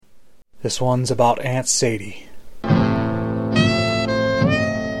This one's about Aunt Sadie.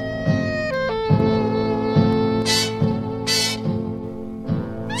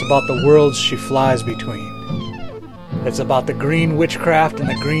 It's about the worlds she flies between. It's about the green witchcraft and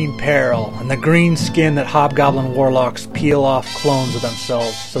the green peril, and the green skin that hobgoblin warlocks peel off clones of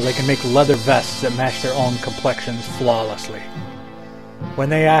themselves so they can make leather vests that match their own complexions flawlessly. When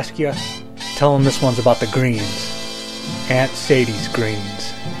they ask you, tell them this one's about the greens. Aunt Sadie's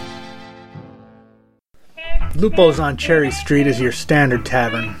greens. Lupo's on Cherry Street is your standard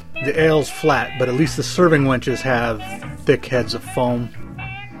tavern. The ale's flat, but at least the serving wenches have thick heads of foam.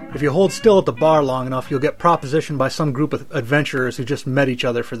 If you hold still at the bar long enough, you'll get propositioned by some group of adventurers who just met each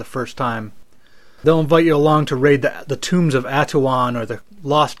other for the first time. They'll invite you along to raid the tombs of Atuan or the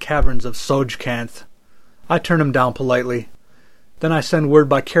lost caverns of Sojkanth. I turn them down politely. Then I send word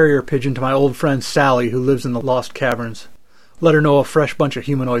by carrier pigeon to my old friend Sally, who lives in the lost caverns. Let her know a fresh bunch of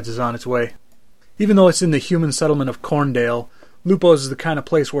humanoids is on its way. Even though it's in the human settlement of Corndale, Lupo's is the kind of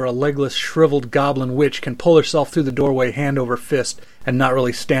place where a legless, shriveled goblin witch can pull herself through the doorway hand over fist and not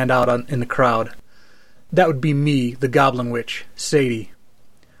really stand out in the crowd. That would be me, the goblin witch, Sadie.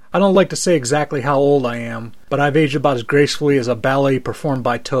 I don't like to say exactly how old I am, but I've aged about as gracefully as a ballet performed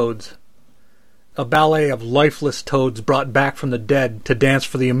by toads. A ballet of lifeless toads brought back from the dead to dance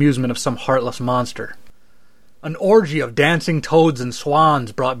for the amusement of some heartless monster. An orgy of dancing toads and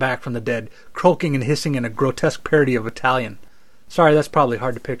swans brought back from the dead, croaking and hissing in a grotesque parody of Italian. Sorry, that's probably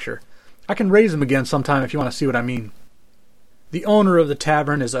hard to picture. I can raise them again sometime if you want to see what I mean. The owner of the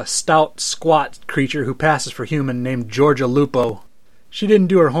tavern is a stout, squat creature who passes for human named Georgia Lupo. She didn't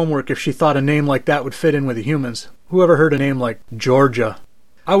do her homework if she thought a name like that would fit in with the humans. Whoever heard a name like Georgia?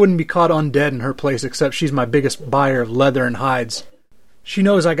 I wouldn't be caught undead in her place, except she's my biggest buyer of leather and hides. She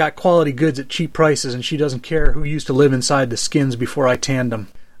knows I got quality goods at cheap prices, and she doesn't care who used to live inside the skins before I tanned them.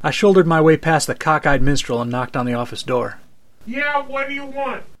 I shouldered my way past the cockeyed minstrel and knocked on the office door. Yeah, what do you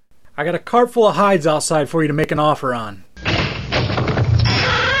want? I got a cart full of hides outside for you to make an offer on.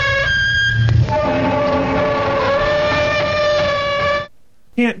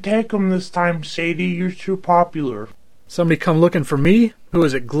 Can't take 'em this time, Sadie. You're too popular. Somebody come looking for me? Who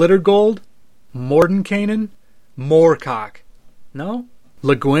is it, Glittergold? Mordenkainen? Moorcock? No?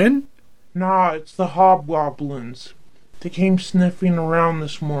 Le Guin? Nah, it's the hobgoblins. They came sniffing around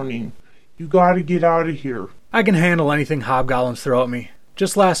this morning. You gotta get out of here. I can handle anything hobgoblins throw at me.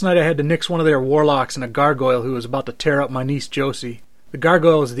 Just last night I had to nix one of their warlocks and a gargoyle who was about to tear up my niece Josie. The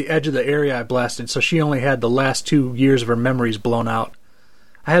gargoyle was at the edge of the area I blasted, so she only had the last 2 years of her memories blown out.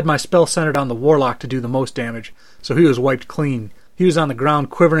 I had my spell centered on the warlock to do the most damage, so he was wiped clean. He was on the ground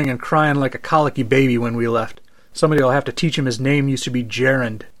quivering and crying like a colicky baby when we left. Somebody will have to teach him his name used to be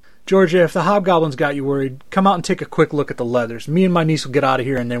Gerund. Georgia, if the hobgoblins got you worried, come out and take a quick look at the leathers. Me and my niece will get out of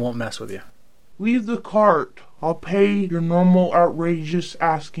here and they won't mess with you. Leave the cart. I'll pay your normal outrageous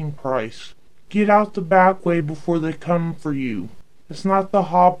asking price. Get out the back way before they come for you. It's not the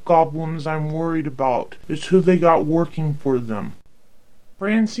hobgoblins I'm worried about. It's who they got working for them.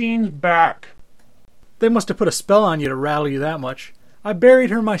 Francine's back. They must have put a spell on you to rattle you that much. I buried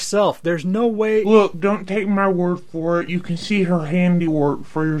her myself. There's no way... Look, don't take my word for it. You can see her handiwork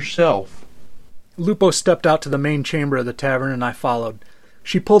for yourself. Lupo stepped out to the main chamber of the tavern and I followed.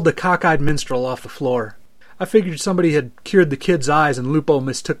 She pulled the cockeyed minstrel off the floor. I figured somebody had cured the kid's eyes and Lupo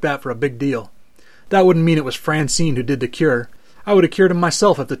mistook that for a big deal. That wouldn't mean it was Francine who did the cure. I would have cured him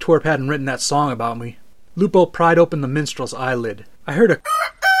myself if the twerp hadn't written that song about me. Lupo pried open the minstrel's eyelid. I heard a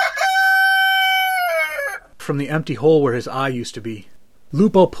from the empty hole where his eye used to be.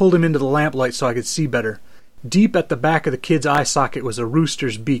 Lupo pulled him into the lamplight so I could see better. Deep at the back of the kid's eye socket was a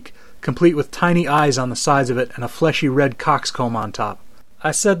rooster's beak, complete with tiny eyes on the sides of it and a fleshy red coxcomb on top.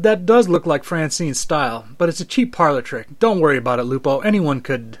 I said, that does look like Francine's style, but it's a cheap parlor trick. Don't worry about it, Lupo. Anyone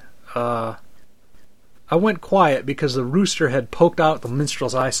could, I went quiet because the rooster had poked out the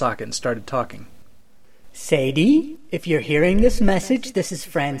minstrel's eye socket and started talking. Sadie, if you're hearing this message, this is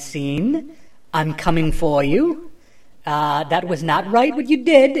Francine. I'm coming for you. That was not right what you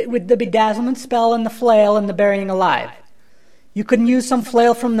did with the bedazzlement spell and the flail and the burying alive. You couldn't use some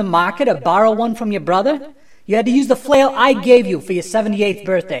flail from the market or borrow one from your brother? You had to use the flail I gave you for your 78th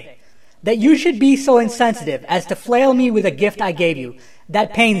birthday. That you should be so insensitive as to flail me with a gift I gave you,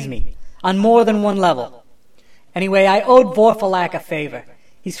 that pains me, on more than one level. Anyway, I owed Vorfalak a favor.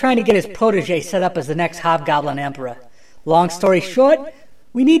 He's trying to get his protege set up as the next Hobgoblin Emperor. Long story short,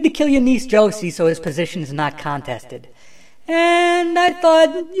 we need to kill your niece Josie so his position is not contested. And I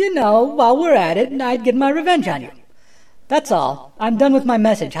thought, while we're at it, I'd get my revenge on you. That's all. I'm done with my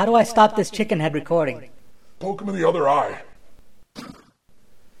message. How do I stop this chicken head recording? Poke him in the other eye.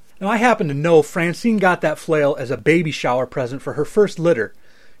 Now, I happen to know Francine got that flail as a baby shower present for her first litter.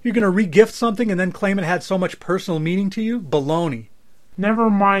 You're going to re-gift something and then claim it had so much personal meaning to you? Baloney. Never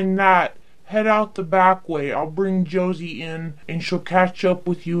mind that. Head out the back way. I'll bring Josie in, and she'll catch up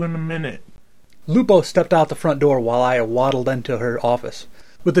with you in a minute. Lupo stepped out the front door while I waddled into her office.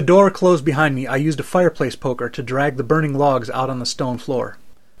 With the door closed behind me, I used a fireplace poker to drag the burning logs out on the stone floor.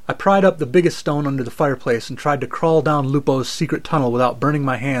 I pried up the biggest stone under the fireplace and tried to crawl down Lupo's secret tunnel without burning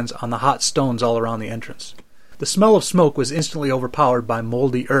my hands on the hot stones all around the entrance. The smell of smoke was instantly overpowered by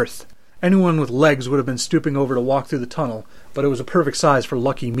moldy earth. Anyone with legs would have been stooping over to walk through the tunnel, but it was a perfect size for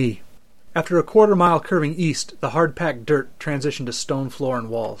lucky me. After a quarter-mile curving east, the hard-packed dirt transitioned to stone floor and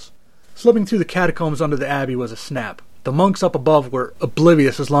walls. Slipping through the catacombs under the abbey was a snap. The monks up above were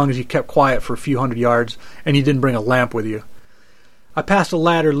oblivious as long as you kept quiet for a few hundred yards, and you didn't bring a lamp with you. I passed a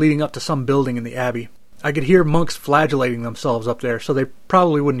ladder leading up to some building in the abbey. I could hear monks flagellating themselves up there, so they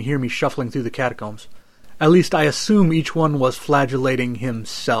probably wouldn't hear me shuffling through the catacombs. At least I assume each one was flagellating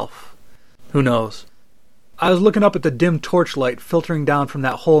himself. Who knows? I was looking up at the dim torchlight filtering down from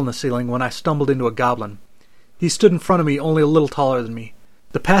that hole in the ceiling when I stumbled into a goblin. He stood in front of me, only a little taller than me.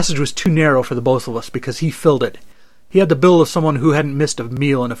 The passage was too narrow for the both of us because he filled it. He had the build of someone who hadn't missed a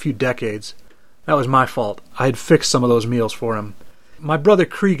meal in a few decades. That was my fault. I had fixed some of those meals for him. My brother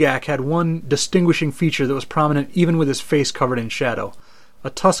Kriegak had one distinguishing feature that was prominent even with his face covered in shadow.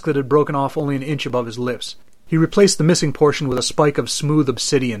 A tusk that had broken off only an inch above his lips. He replaced the missing portion with a spike of smooth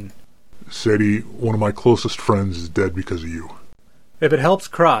obsidian. Sadie, one of my closest friends is dead because of you. If it helps,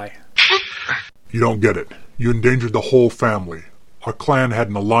 cry. You don't get it. You endangered the whole family. Our clan had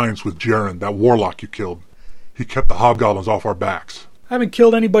an alliance with Jaren, that warlock you killed. He kept the hobgoblins off our backs. I haven't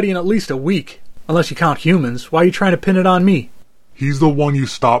killed anybody in at least a week. Unless you count humans. Why are you trying to pin it on me? He's the one you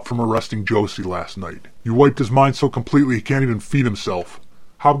stopped from arresting Josie last night. You wiped his mind so completely he can't even feed himself.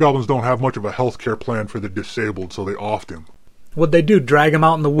 Hobgoblins don't have much of a health care plan for the disabled, so they offed him. What'd they do, drag him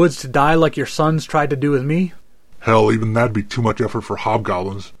out in the woods to die like your sons tried to do with me? Hell, even that'd be too much effort for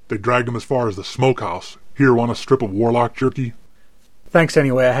hobgoblins. They dragged him as far as the smokehouse. Here, want a strip of warlock jerky? Thanks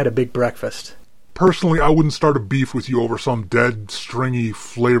anyway, I had a big breakfast. Personally, I wouldn't start a beef with you over some dead, stringy,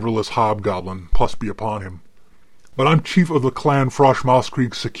 flavorless hobgoblin, pus be upon him. But I'm chief of the clan Froshmouse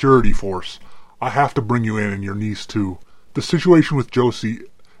Creek security force. I have to bring you in and your niece too. The situation with Josie,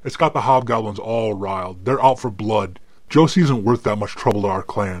 it's got the hobgoblins all riled. They're out for blood. Josie isn't worth that much trouble to our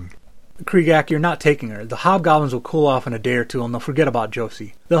clan. Kriegak, you're not taking her. The hobgoblins will cool off in a day or two and they'll forget about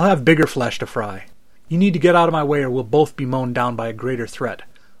Josie. They'll have bigger flesh to fry. You need to get out of my way or we'll both be mown down by a greater threat.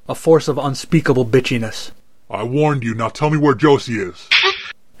 A force of unspeakable bitchiness. I warned you, now tell me where Josie is.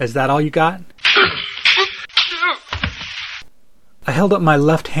 Is that all you got? I held up my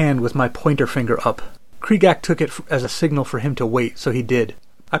left hand with my pointer finger up. Kriegak took it as a signal for him to wait, so he did.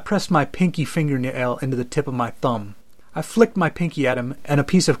 I pressed my pinky fingernail into the tip of my thumb. I flicked my pinky at him, and a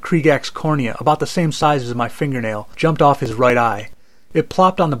piece of Kriegak's cornea, about the same size as my fingernail, jumped off his right eye. It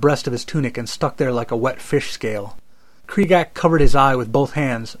plopped on the breast of his tunic and stuck there like a wet fish scale. Kriegak covered his eye with both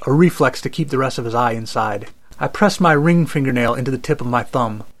hands, a reflex to keep the rest of his eye inside. I pressed my ring fingernail into the tip of my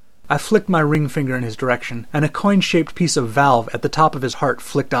thumb. I flicked my ring finger in his direction, and a coin-shaped piece of valve at the top of his heart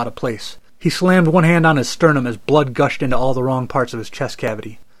flicked out of place. He slammed one hand on his sternum as blood gushed into all the wrong parts of his chest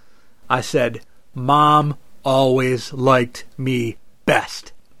cavity. I said, "Mom always liked me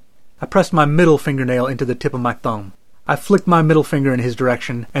best." I pressed my middle fingernail into the tip of my thumb. I flicked my middle finger in his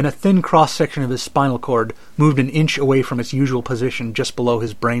direction, and a thin cross-section of his spinal cord moved an inch away from its usual position just below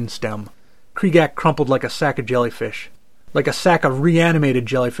his brain stem. Kriegak crumpled like a sack of jellyfish. Like a sack of reanimated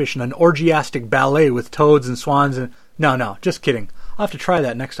jellyfish in an orgiastic ballet with toads and swans and... No, just kidding. I'll have to try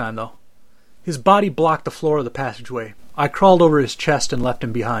that next time, though. His body blocked the floor of the passageway. I crawled over his chest and left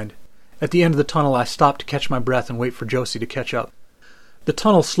him behind. At the end of the tunnel, I stopped to catch my breath and wait for Josie to catch up. The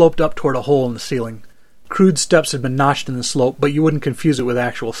tunnel sloped up toward a hole in the ceiling. Crude steps had been notched in the slope, but you wouldn't confuse it with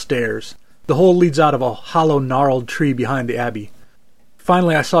actual stairs. The hole leads out of a hollow, gnarled tree behind the abbey.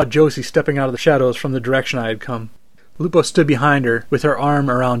 Finally, I saw Josie stepping out of the shadows from the direction I had come. Lupo stood behind her, with her arm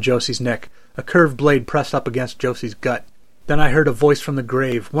around Josie's neck, a curved blade pressed up against Josie's gut. Then I heard a voice from the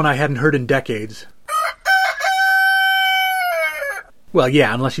grave, one I hadn't heard in decades. Well,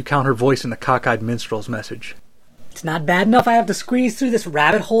 yeah, unless you count her voice in the cockeyed minstrel's message. It's not bad enough I have to squeeze through this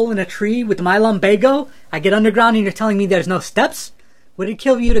rabbit hole in a tree with my lumbago? I get underground and you're telling me there's no steps? Would it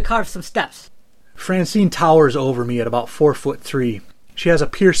kill you to carve some steps? Francine towers over me at about 4'3". She has a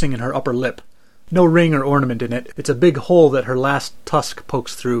piercing in her upper lip. No ring or ornament in it. It's a big hole that her last tusk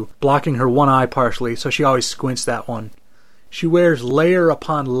pokes through, blocking her one eye partially, so she always squints that one. She wears layer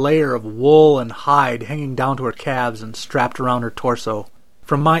upon layer of wool and hide hanging down to her calves and strapped around her torso.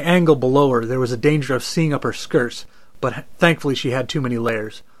 From my angle below her, there was a danger of seeing up her skirts, but thankfully she had too many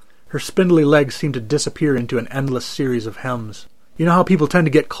layers. Her spindly legs seemed to disappear into an endless series of hems. You know how people tend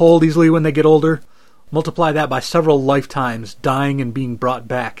to get cold easily when they get older? Multiply that by several lifetimes, dying and being brought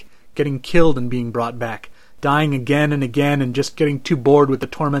back, getting killed and being brought back, dying again and again and just getting too bored with the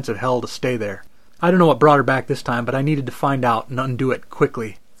torments of hell to stay there. I don't know what brought her back this time, but I needed to find out and undo it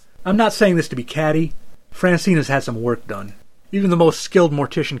quickly. I'm not saying this to be catty. Francine has had some work done. Even the most skilled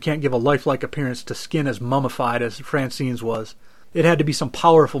mortician can't give a lifelike appearance to skin as mummified as Francine's was. It had to be some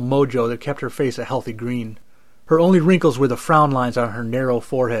powerful mojo that kept her face a healthy green. Her only wrinkles were the frown lines on her narrow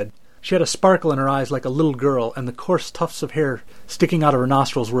forehead. She had a sparkle in her eyes like a little girl, and the coarse tufts of hair sticking out of her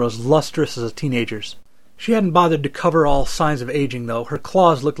nostrils were as lustrous as a teenager's. She hadn't bothered to cover all signs of aging, though. Her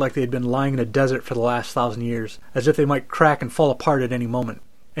claws looked like they had been lying in a desert for the last 1,000 years, as if they might crack and fall apart at any moment.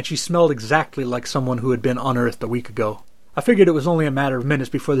 And she smelled exactly like someone who had been unearthed a week ago. I figured it was only a matter of minutes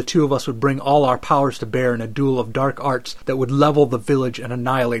before the two of us would bring all our powers to bear in a duel of dark arts that would level the village and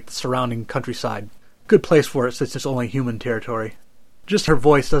annihilate the surrounding countryside. Good place for it since it's only human territory. Just her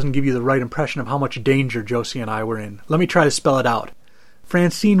voice doesn't give you the right impression of how much danger Josie and I were in. Let me try to spell it out.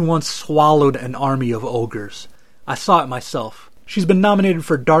 Francine once swallowed an army of ogres. I saw it myself. She's been nominated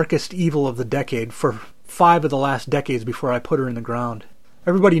for Darkest Evil of the Decade for 5 of the last decades before I put her in the ground.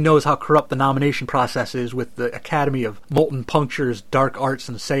 Everybody knows how corrupt the nomination process is with the Academy of Molten Punctures, Dark Arts,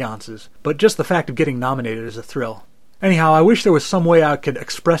 and Seances, but just the fact of getting nominated is a thrill. Anyhow, I wish there was some way I could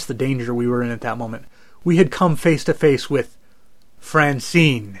express the danger we were in at that moment. We had come face to face with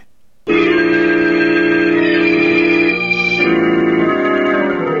Francine.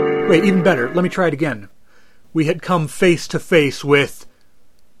 Wait, even better. Let me try it again. We had come face to face with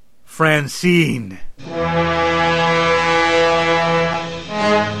Francine.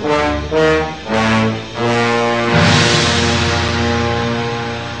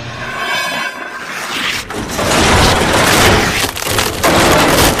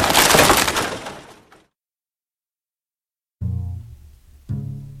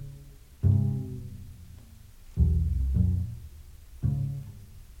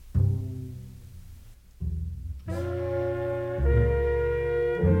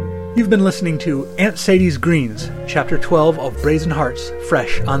 You've been listening to Aunt Sadie's Greens, Chapter 12 of Brazen Hearts,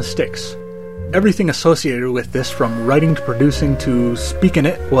 fresh on sticks. Everything associated with this, from writing to producing to speaking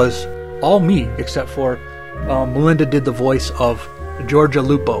it, was all me, except for Melinda did the voice of Georgia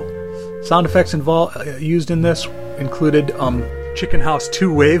Lupo. Sound effects used in this included Chicken House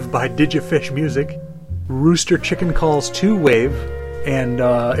 2 Wave by Digifish Music, Rooster Chicken Calls 2 Wave, and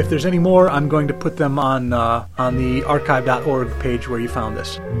if there's any more, I'm going to put them on the archive.org page where you found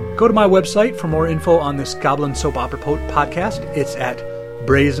this. Go to my website for more info on this Goblin Soap Opera podcast. It's at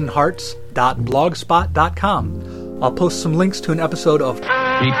brazenhearts.blogspot.com. I'll post some links to an episode of Pete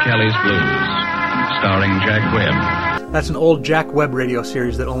Kelly's Blues, starring Jack Webb. That's an old Jack Webb radio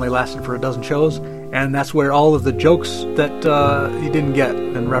series that only lasted for a dozen shows, and that's where all of the jokes that you didn't get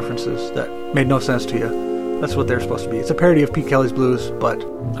and references that made no sense to you, that's what they're supposed to be. It's a parody of Pete Kelly's Blues, but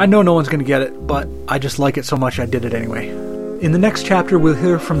I know no one's going to get it, but I just like it so much I did it anyway. In the next chapter, we'll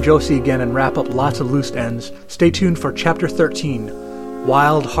hear from Josie again and wrap up lots of loose ends. Stay tuned for Chapter 13,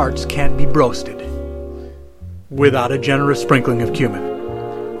 Wild Hearts Can't Be Broasted. Without a generous sprinkling of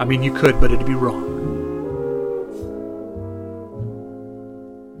cumin. I mean, you could, but it'd be wrong.